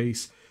your own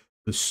pace.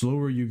 The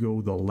slower you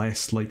go, the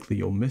less likely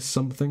you'll miss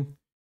something.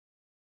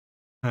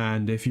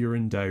 And if you're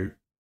in doubt,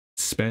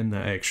 spend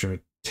that extra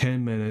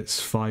 10 minutes,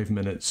 5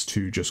 minutes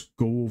to just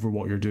go over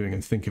what you're doing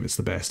and think if it's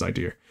the best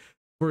idea.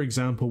 For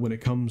example, when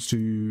it comes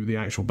to the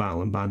actual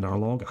battle in Bandar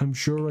Log, I'm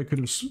sure I could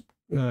have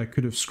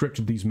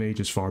scripted these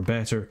mages far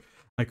better.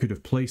 I could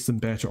have placed them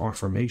better. Our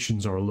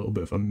formations are a little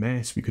bit of a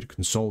mess. We could have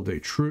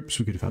consolidated troops.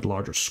 We could have had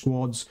larger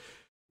squads.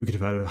 We could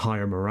have had a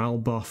higher morale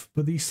buff.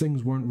 But these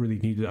things weren't really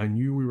needed. I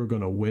knew we were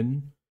going to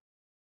win.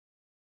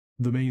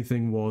 The main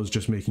thing was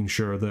just making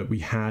sure that we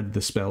had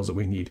the spells that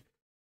we need.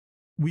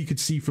 We could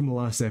see from the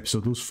last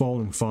episode, those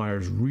falling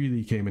fires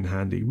really came in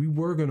handy. We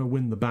were going to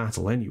win the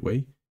battle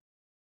anyway,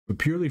 but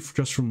purely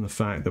just from the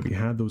fact that we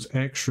had those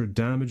extra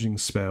damaging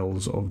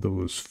spells of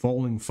those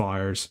falling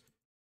fires,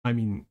 I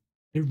mean,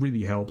 it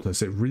really helped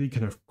us. It really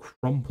kind of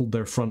crumpled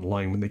their front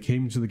line when they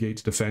came to the gate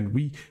to defend.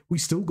 We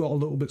still got a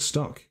little bit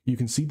stuck. You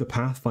can see the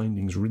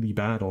pathfinding's really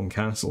bad on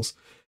castles,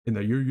 in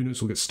that your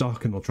units will get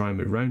stuck and they'll try and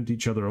move around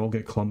each other, all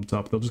get clumped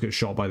up, they'll just get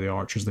shot by the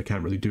archers, they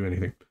can't really do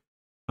anything.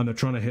 And they're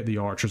trying to hit the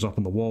archers up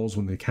on the walls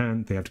when they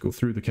can't. They have to go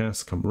through the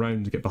castle, come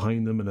around to get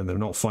behind them, and then they're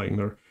not fighting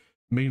their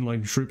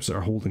mainline troops that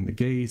are holding the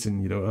gate,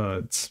 and you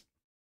know,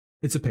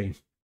 it's a pain.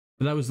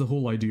 But that was the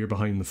whole idea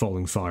behind the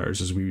falling fires,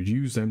 is we would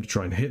use them to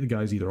try and hit the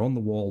guys either on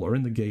the wall or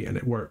in the gate, and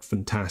it worked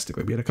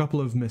fantastically. We had a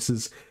couple of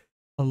misses,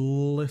 a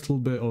little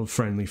bit of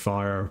friendly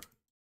fire,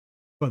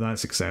 but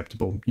that's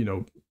acceptable. You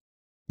know,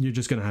 you're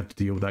just going to have to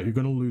deal with that. You're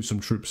going to lose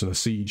some troops in a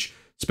siege,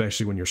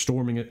 especially when you're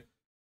storming it.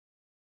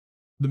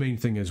 The main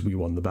thing is we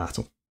won the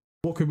battle.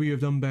 What could we have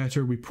done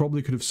better? We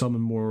probably could have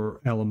summoned more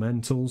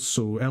elementals.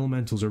 So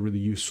elementals are really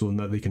useful in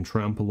that they can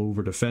trample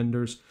over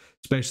defenders,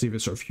 especially if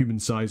it's sort of human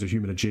size or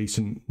human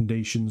adjacent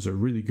nations are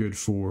really good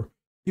for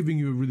giving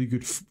you a really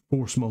good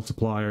force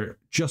multiplier.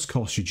 Just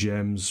cost you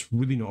gems,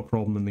 really not a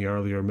problem in the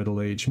earlier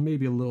middle age,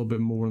 maybe a little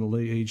bit more in the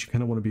late age. You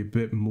kind of want to be a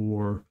bit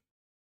more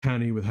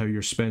canny with how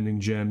you're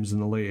spending gems in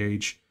the late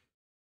age.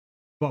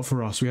 But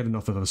for us, we had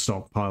enough of a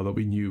stockpile that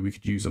we knew we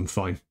could use them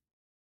fine.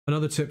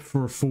 Another tip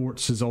for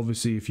forts is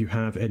obviously if you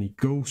have any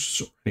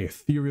ghosts or any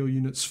ethereal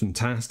units,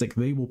 fantastic.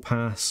 They will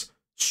pass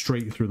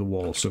straight through the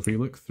wall. So if we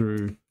look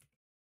through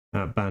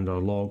at Bandar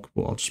Log,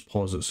 well, I'll just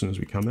pause it as soon as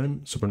we come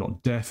in so we're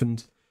not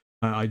deafened.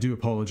 I do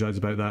apologise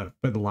about that.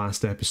 About the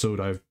last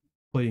episode,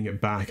 playing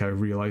it back, I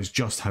realised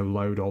just how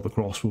loud all the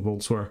crossbow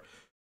bolts were.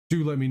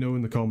 Do let me know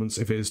in the comments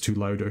if it is too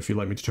loud or if you'd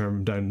like me to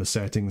turn down the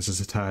settings as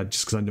a tad,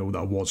 just because I know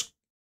that was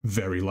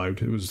very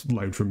loud. It was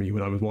loud for me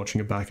when I was watching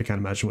it back. I can't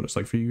imagine what it's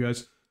like for you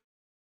guys.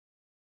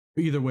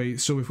 Either way,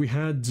 so if we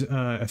had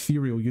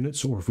ethereal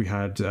units, or if we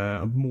had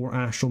more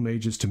astral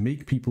mages to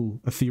make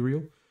people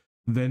ethereal,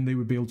 then they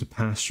would be able to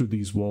pass through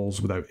these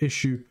walls without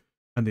issue,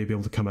 and they'd be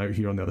able to come out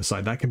here on the other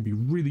side. That can be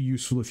really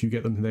useful if you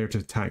get them there to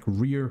attack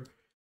rear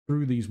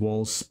through these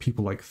walls.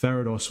 People like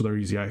Therados with their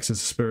easy access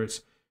to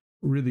spirits,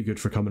 really good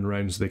for coming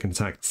around so they can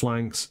attack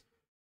flanks.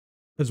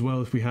 As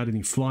well, if we had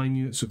any flying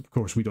units, of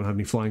course we don't have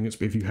any flying units,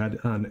 but if you had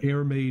an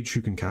air mage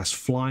who can cast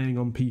flying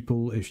on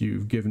people, if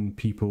you've given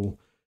people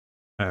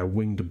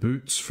winged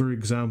boots, for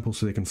example,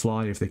 so they can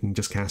fly, if they can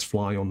just cast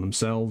fly on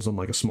themselves, on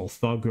like a small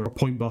thug, or a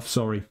point buff,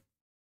 sorry,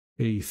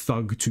 a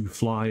thug to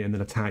fly and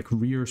then attack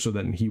rear, so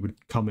then he would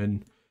come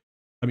in.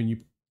 I mean, you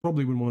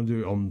probably wouldn't want to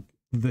do it on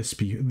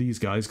these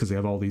guys, because they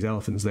have all these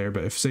elephants there,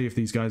 but if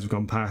these guys have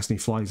gone past and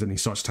he flies and he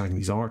starts attacking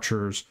these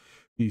archers,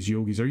 these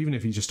yogis, or even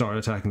if he just started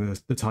attacking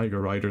the tiger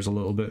riders a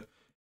little bit,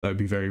 that would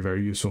be very,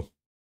 very useful.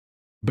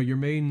 But your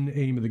main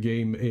aim of the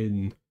game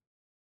in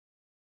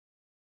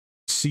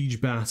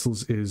siege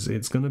battles is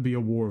it's going to be a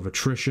war of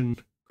attrition.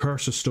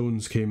 Curse of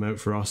Stones came out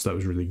for us. That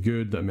was really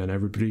good. That meant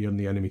everybody on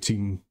the enemy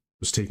team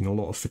was taking a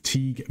lot of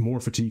fatigue, more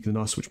fatigue than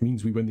us, which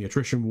means we win the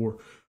attrition war,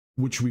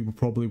 which we will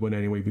probably win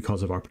anyway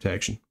because of our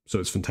protection. So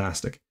it's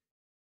fantastic.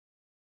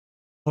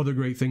 Other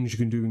great things you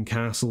can do in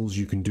castles,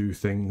 you can do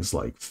things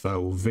like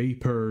foul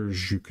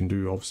vapors, you can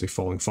do obviously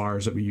falling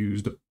fires that we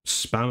used,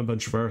 spam a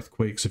bunch of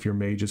earthquakes if your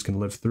mages can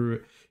live through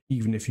it,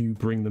 even if you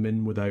bring them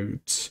in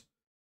without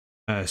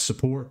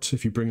support.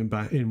 If you bring them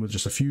back in with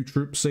just a few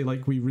troops, say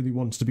like we really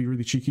wanted to be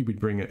really cheeky, we'd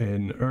bring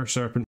in Earth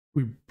Serpent,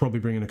 we'd probably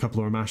bring in a couple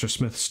of our Master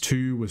Smiths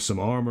too with some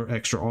armor,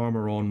 extra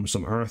armor on,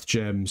 some earth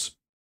gems.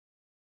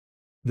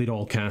 They'd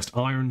all cast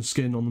Iron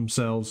Skin on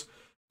themselves,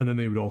 and then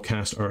they would all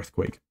cast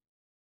Earthquake.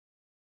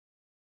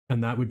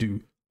 And that would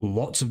do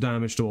lots of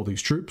damage to all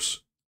these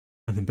troops.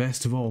 And then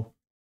best of all,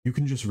 you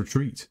can just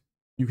retreat.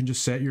 You can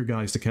just set your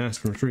guys to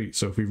cast and retreat.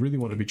 So if we really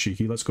want to be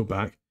cheeky, let's go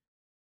back.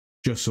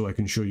 Just so I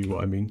can show you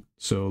what I mean.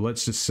 So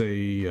let's just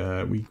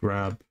say we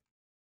grab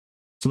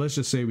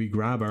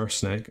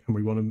Arsenic and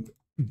we want to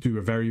do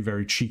a very,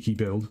 very cheeky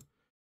build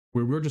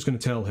where we're just going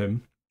to tell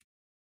him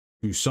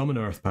to summon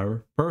Earth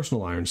Power,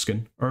 personal Iron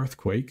Skin,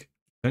 Earthquake,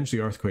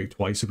 potentially Earthquake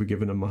twice if we've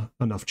given him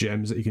enough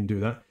gems that he can do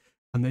that,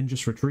 and then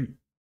just retreat.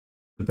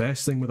 The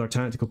best thing with our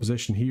tactical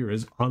position here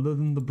is, other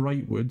than the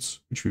Brightwoods,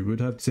 which we would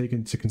have to take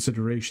into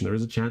consideration, there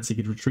is a chance he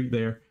could retreat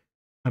there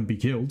and be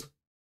killed.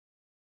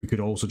 We could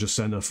also just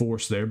send a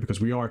force there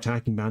because we are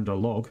attacking Bandar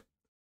Log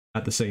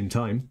at the same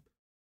time.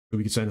 So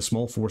we could send a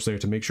small force there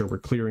to make sure we're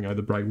clearing out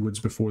the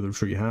Brightwoods before the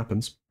retreat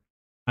happens.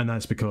 And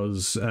that's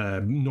because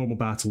normal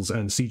battles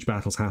and siege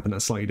battles happen at a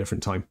slightly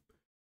different time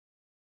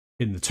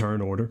in the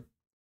turn order.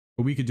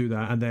 But we could do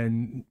that, and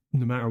then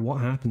no matter what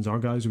happens, our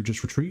guys would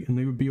just retreat and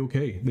they would be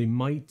okay. They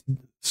might,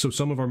 so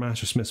some of our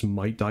Master Smiths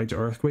might die to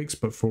earthquakes,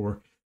 but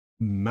for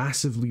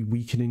massively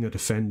weakening a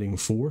defending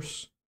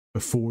force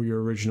before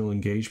your original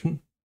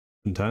engagement,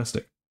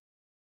 fantastic.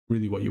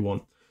 Really what you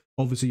want.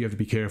 Obviously you have to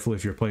be careful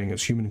if you're playing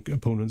against human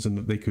opponents and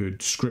that they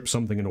could script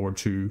something in order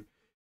to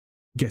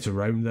get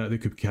around that. They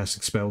could be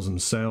casting spells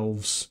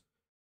themselves.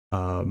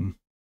 It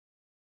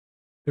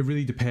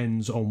really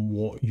depends on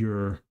what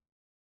your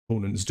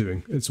opponent's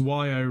doing. It's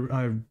why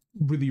I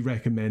really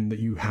recommend that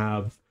you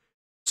have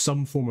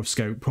some form of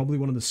scout, probably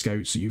one of the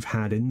scouts that you've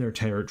had in their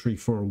territory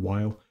for a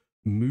while,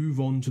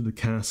 move on to the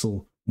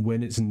castle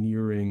when it's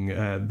nearing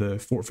the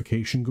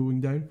fortification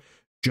going down,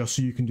 just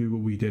so you can do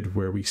what we did,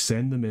 where we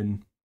send them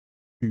in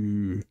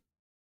to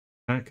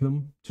attack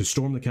them, to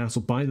storm the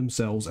castle by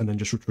themselves, and then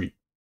just retreat.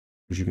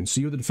 Because you can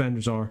see where the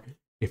defenders are.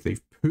 If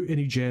they've put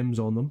any gems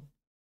on them,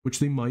 which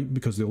they might,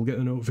 because they'll get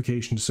a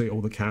notification to say,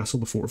 oh, the castle,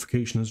 the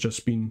fortification has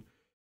just been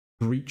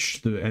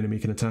breached, the enemy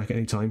can attack at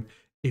any time.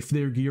 If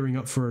they're gearing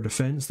up for a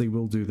defense, they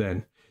will do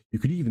then. You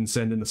could even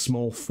send in a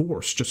small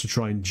force just to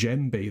try and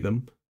gem bait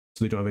them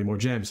so they don't have any more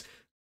gems.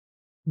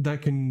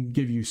 That can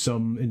give you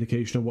some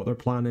indication of what their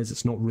plan is.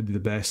 It's not really the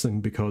best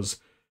thing because,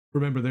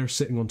 remember, they're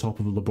sitting on top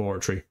of a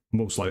laboratory,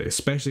 most likely,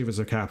 especially if it's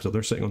their capital.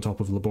 They're sitting on top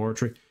of a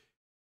laboratory.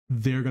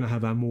 They're going to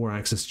have more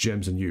access to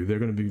gems than you.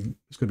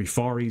 It's going to be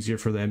far easier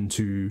for them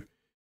to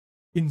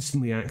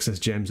instantly access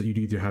gems that you'd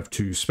either have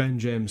to spend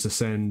gems to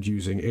send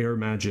using air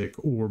magic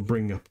or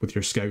bring up with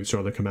your scouts or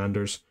other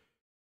commanders.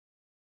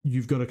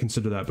 You've got to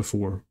consider that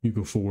before you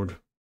go forward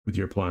with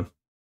your plan.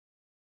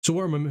 So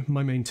what are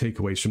my main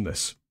takeaways from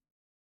this?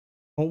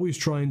 Always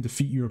try and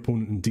defeat your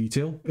opponent in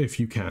detail if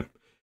you can.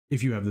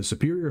 If you have the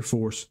superior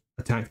force,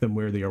 attack them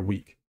where they are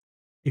weak.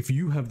 If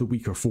you have the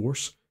weaker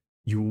force,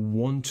 you will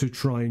want to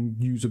try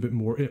and use a bit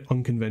more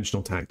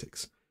unconventional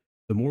tactics.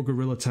 The more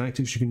guerrilla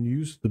tactics you can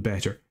use, the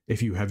better.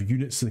 If you have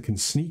units that can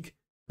sneak,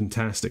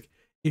 fantastic.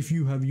 If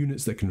you have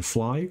units that can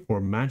fly or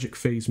magic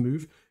phase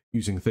move,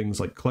 using things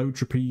like cloud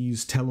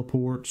trapeze,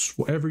 teleports,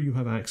 whatever you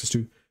have access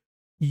to,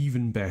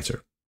 even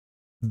better.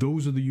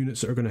 Those are the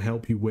units that are going to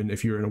help you win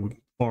if you're in a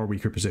far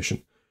weaker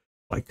position.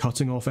 By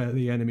cutting off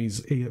the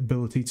enemy's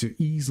ability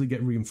to easily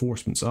get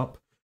reinforcements up,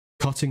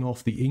 cutting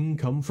off the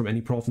income from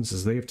any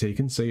provinces they have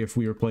taken. Say if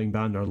we were playing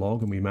Bandar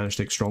Log and we managed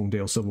to take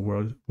Strongdale,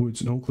 Silver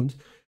Woods and Oakland,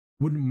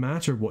 wouldn't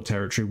matter what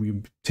territory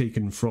we've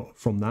taken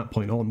from that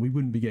point on, we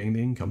wouldn't be getting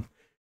the income.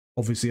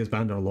 Obviously as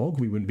Bandar Log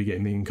we wouldn't be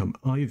getting the income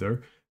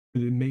either,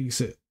 but it makes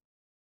it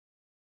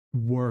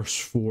worse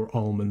for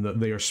Alman that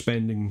they are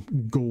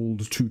spending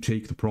gold to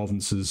take the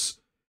provinces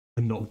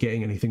and not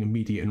getting anything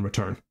immediate in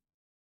return.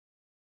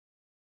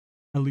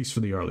 At least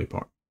for the early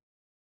part.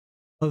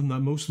 Other than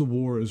that, most of the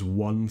war is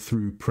won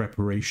through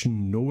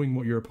preparation, knowing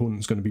what your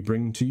opponent's going to be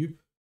bringing to you.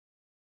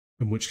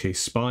 In which case,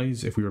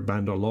 spies, if we were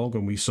Bandar Log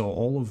and we saw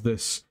all of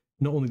this,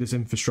 not only this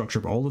infrastructure,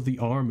 but all of the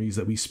armies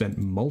that we spent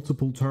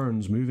multiple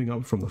turns moving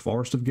up from the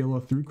Forest of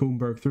Gila through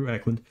Coenberg, through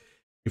Eklund,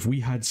 if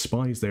we had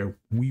spies there,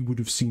 we would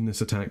have seen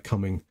this attack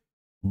coming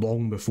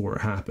long before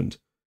it happened.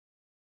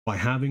 By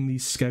having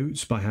these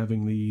scouts, by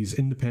having these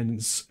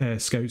independent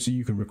scouts that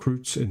you can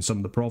recruit in some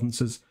of the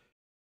provinces,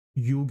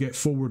 you'll get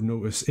forward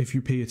notice if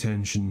you pay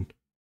attention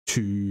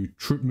to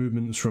troop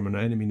movements from an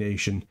enemy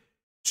nation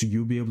so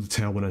you'll be able to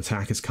tell when an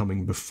attack is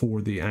coming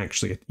before they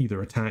actually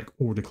either attack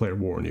or declare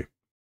war on you.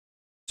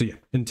 So yeah,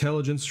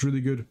 intelligence is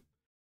really good,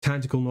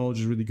 tactical knowledge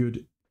is really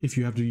good. If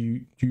you have to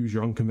use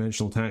your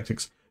unconventional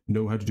tactics,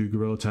 know how to do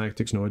guerrilla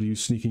tactics, know how to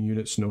use sneaking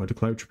units, know how to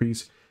cloud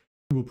trapeze.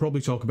 We'll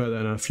probably talk about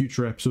that in a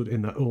future episode,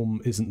 in that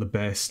isn't the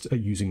best at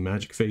using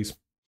magic phase.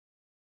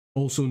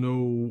 Also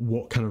know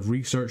what kind of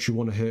research you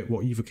want to hit,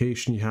 what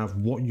evocation you have,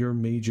 what your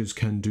mages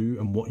can do,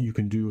 and what you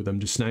can do with them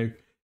just now.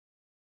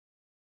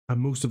 And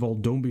most of all,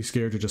 don't be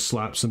scared to just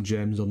slap some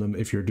gems on them.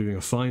 If you're doing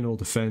a final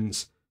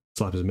defense,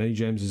 slap as many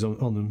gems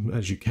on them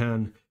as you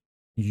can.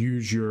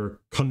 Use your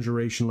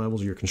conjuration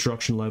levels or your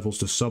construction levels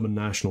to summon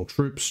national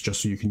troops,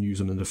 just so you can use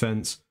them in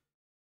defense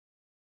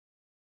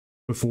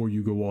before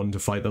you go on to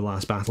fight the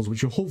last battles,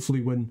 which you'll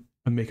hopefully win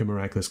and make a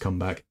miraculous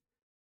comeback.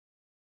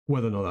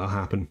 Whether or not that'll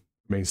happen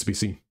remains to be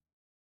seen.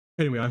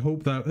 Anyway, I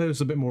hope that it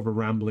was a bit more of a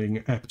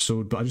rambling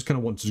episode, but I just kind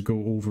of wanted to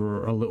go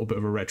over a little bit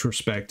of a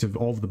retrospective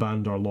of the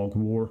Bandar Log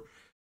War,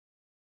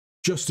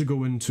 just to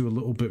go into a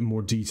little bit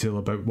more detail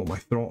about what my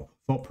thought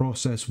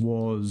process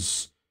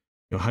was,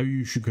 you know, how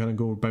you should kind of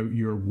go about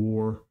your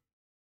war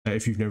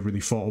if you've never really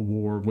fought a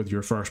war with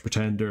your first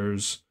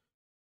pretenders.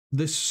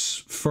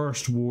 This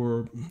first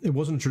war, it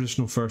wasn't a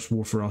traditional first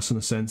war for us in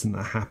a sense, and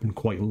that happened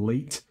quite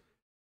late.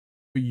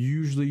 But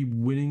usually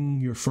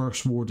winning your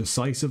first war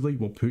decisively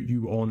will put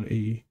you on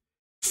a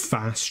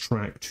fast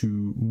track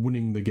to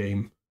winning the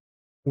game,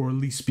 or at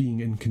least being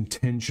in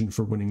contention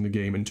for winning the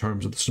game in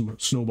terms of the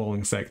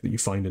snowballing effect that you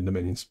find in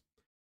Dominions.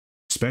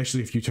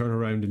 Especially if you turn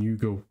around and you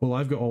go, well,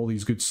 I've got all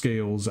these good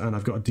scales and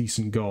I've got a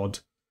decent god,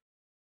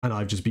 and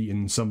I've just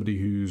beaten somebody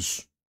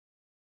who's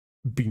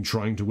been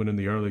trying to win in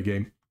the early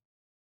game.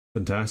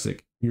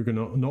 Fantastic. You're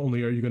gonna, not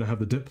only are you going to have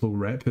the Diplo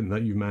rep in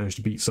that you've managed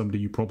to beat somebody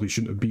you probably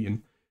shouldn't have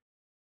beaten,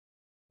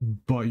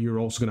 but you're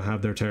also going to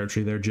have their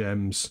territory, their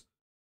gems,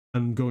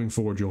 and going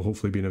forward you'll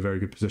hopefully be in a very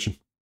good position.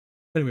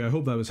 Anyway, I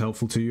hope that was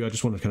helpful to you. I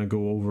just wanted to kind of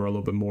go over a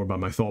little bit more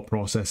about my thought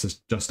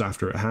processes just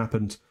after it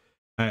happened.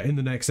 In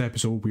the next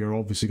episode, we are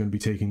obviously going to be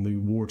taking the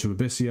war to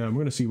Abyssia, and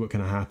we're going to see what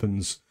kind of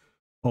happens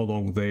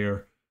along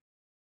there.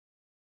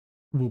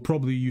 We'll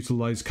probably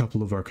utilize a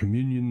couple of our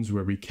communions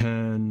where we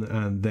can,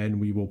 and then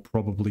we will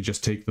probably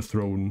just take the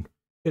throne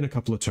in a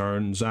couple of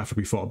turns after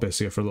we fought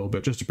Abyssia for a little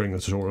bit, just to bring the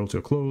tutorial to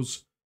a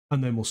close,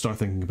 and then we'll start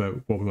thinking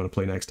about what we're going to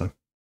play next time.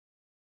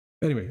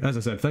 Anyway, as I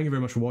said, thank you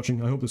very much for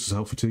watching. I hope this was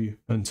helpful to you.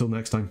 Until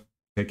next time,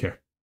 take care.